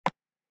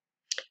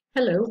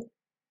Hello.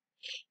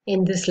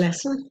 In this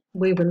lesson,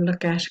 we will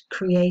look at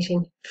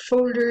creating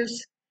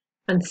folders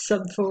and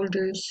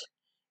subfolders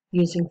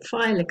using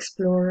File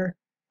Explorer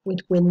with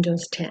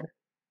Windows 10.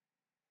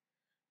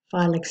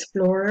 File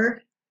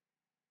Explorer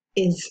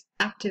is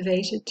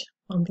activated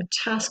on the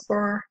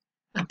taskbar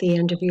at the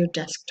end of your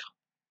desktop.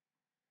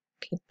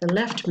 Click the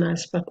left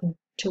mouse button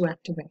to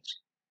activate.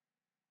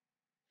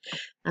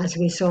 As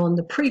we saw in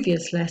the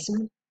previous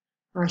lesson,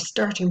 our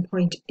starting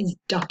point is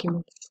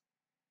Documents.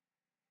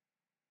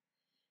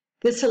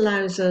 This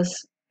allows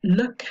us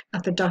look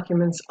at the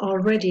documents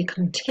already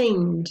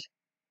contained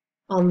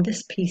on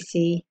this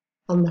PC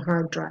on the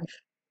hard drive.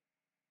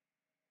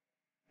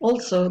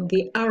 Also,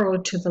 the arrow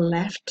to the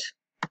left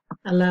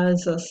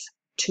allows us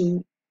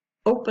to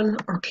open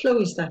or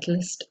close that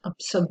list of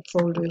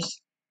subfolders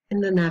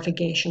in the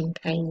navigation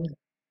pane.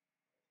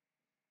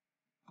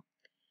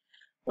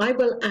 I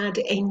will add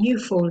a new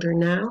folder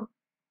now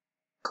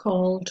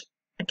called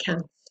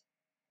Accounts.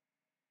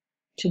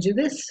 To do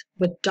this,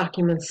 with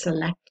Documents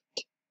selected,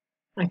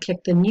 I click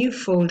the New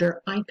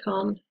Folder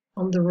icon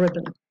on the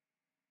ribbon.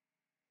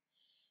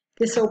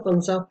 This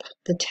opens up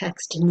the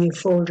text New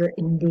Folder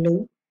in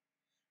blue.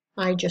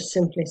 I just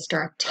simply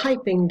start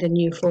typing the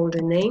new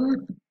folder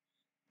name,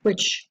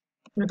 which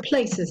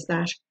replaces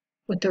that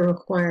with the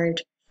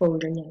required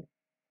folder name.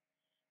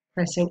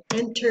 Pressing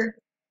Enter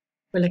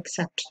will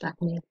accept that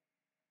name.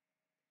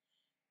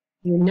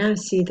 You now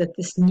see that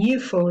this new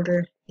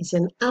folder is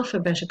in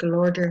alphabetical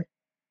order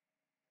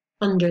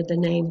under the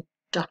name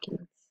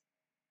Documents.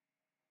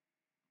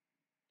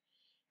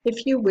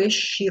 If you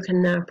wish, you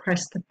can now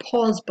press the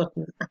pause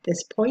button at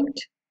this point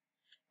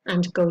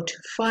and go to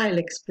File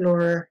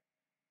Explorer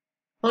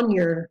on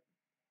your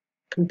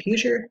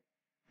computer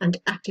and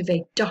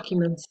activate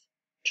Documents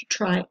to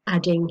try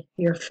adding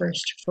your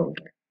first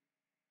folder.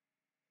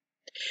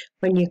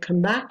 When you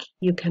come back,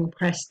 you can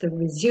press the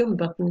Resume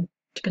button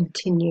to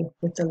continue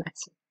with the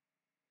lesson.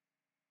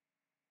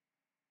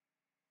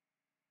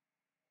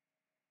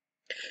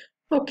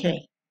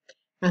 Okay,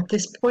 at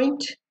this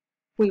point,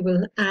 we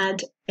will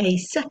add a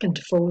second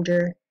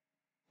folder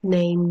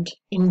named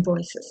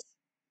Invoices.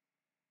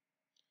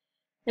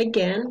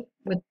 Again,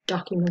 with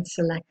Documents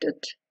selected,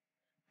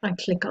 I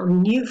click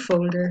on New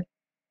Folder,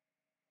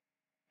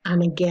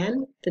 and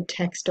again the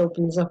text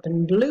opens up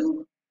in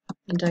blue,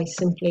 and I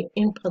simply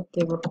input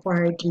the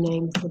required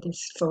name for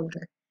this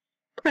folder.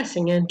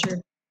 Pressing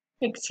Enter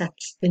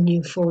accepts the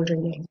new folder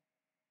name.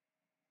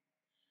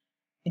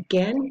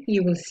 Again,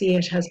 you will see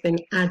it has been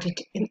added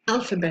in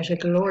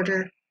alphabetical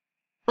order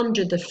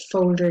under the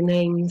folder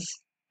names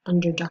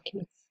under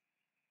Documents.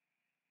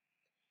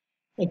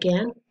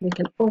 Again, we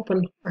can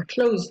open or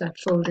close that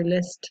folder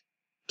list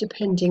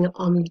depending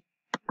on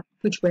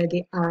which way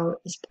the arrow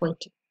is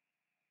pointing.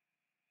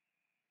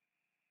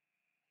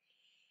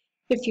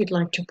 If you'd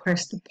like to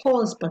press the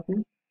pause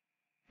button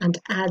and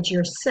add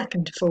your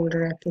second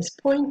folder at this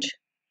point,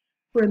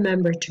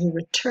 remember to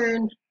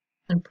return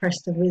and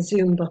press the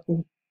Resume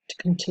button to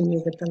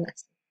continue with the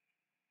lesson.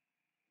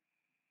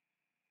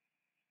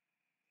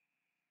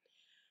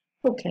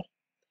 Okay,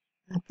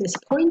 at this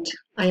point,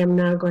 I am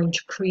now going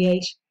to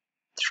create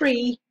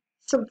 3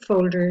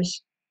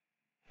 subfolders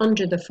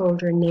under the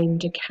folder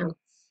named Accounts.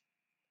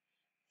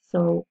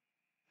 So,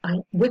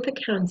 with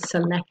Accounts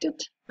selected,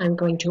 I'm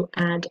going to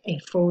add a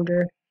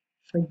folder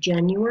for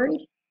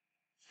January,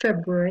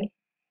 February,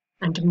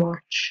 and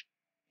March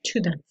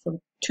to that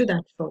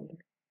folder.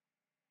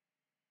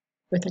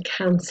 With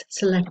Accounts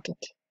selected,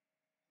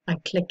 I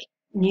click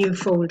New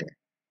Folder.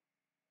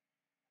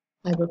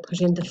 I will put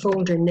in the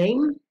folder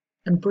name,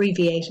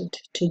 abbreviated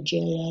to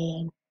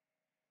JAN.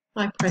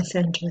 I press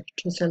Enter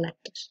to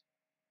select it.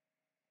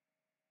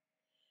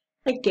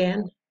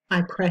 Again,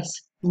 I press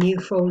New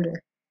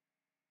Folder.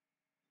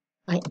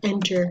 I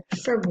enter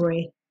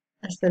February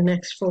as the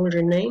next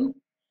folder name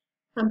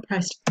and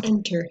press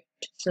Enter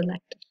to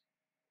select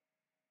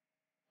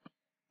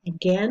it.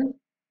 Again,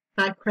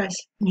 I press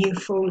New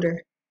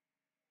Folder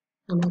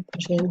and I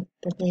put in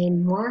the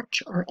name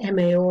March or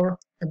MAR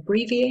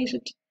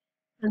abbreviated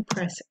and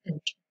press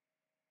Enter.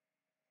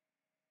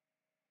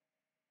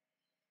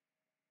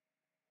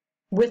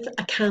 With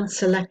Accounts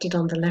selected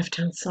on the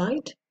left-hand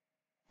side,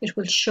 it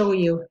will show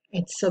you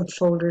its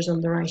subfolders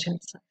on the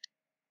right-hand side.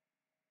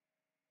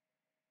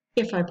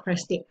 If I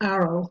press the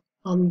arrow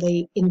in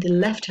the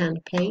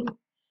left-hand pane,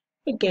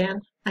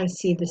 again I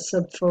see the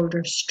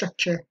subfolder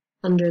structure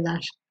under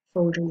that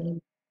folder name.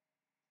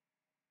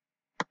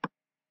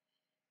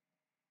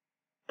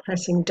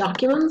 Pressing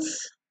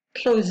Documents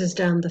closes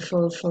down the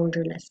full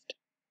folder list.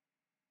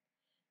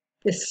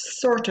 This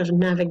sort of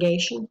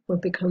navigation will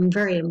become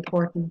very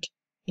important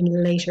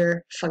in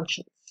later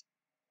functions.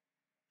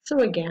 So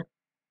again,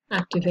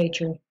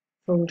 activate your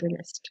folder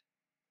list.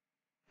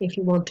 If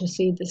you want to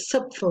see the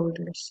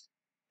subfolders,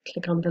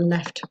 click on the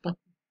left button.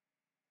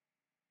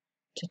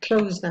 To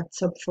close that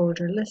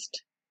subfolder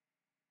list,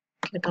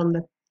 click on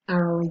the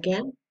arrow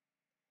again.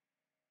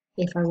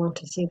 If I want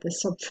to see the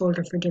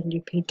subfolder for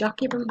WP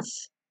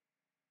Documents,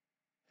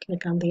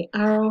 click on the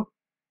arrow,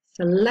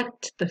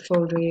 select the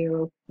folder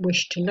you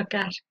wish to look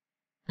at,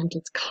 and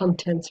its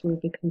contents will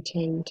be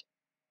contained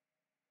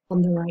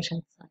on the right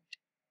hand side.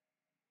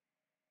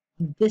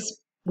 This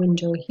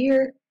window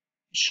here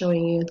is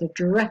showing you the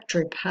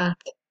directory path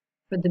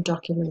for the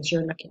documents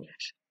you're looking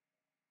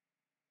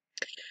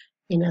at.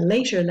 In a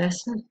later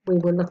lesson, we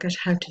will look at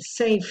how to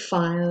save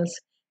files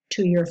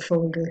to your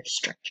folder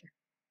structure.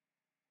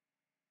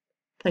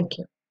 Thank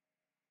you.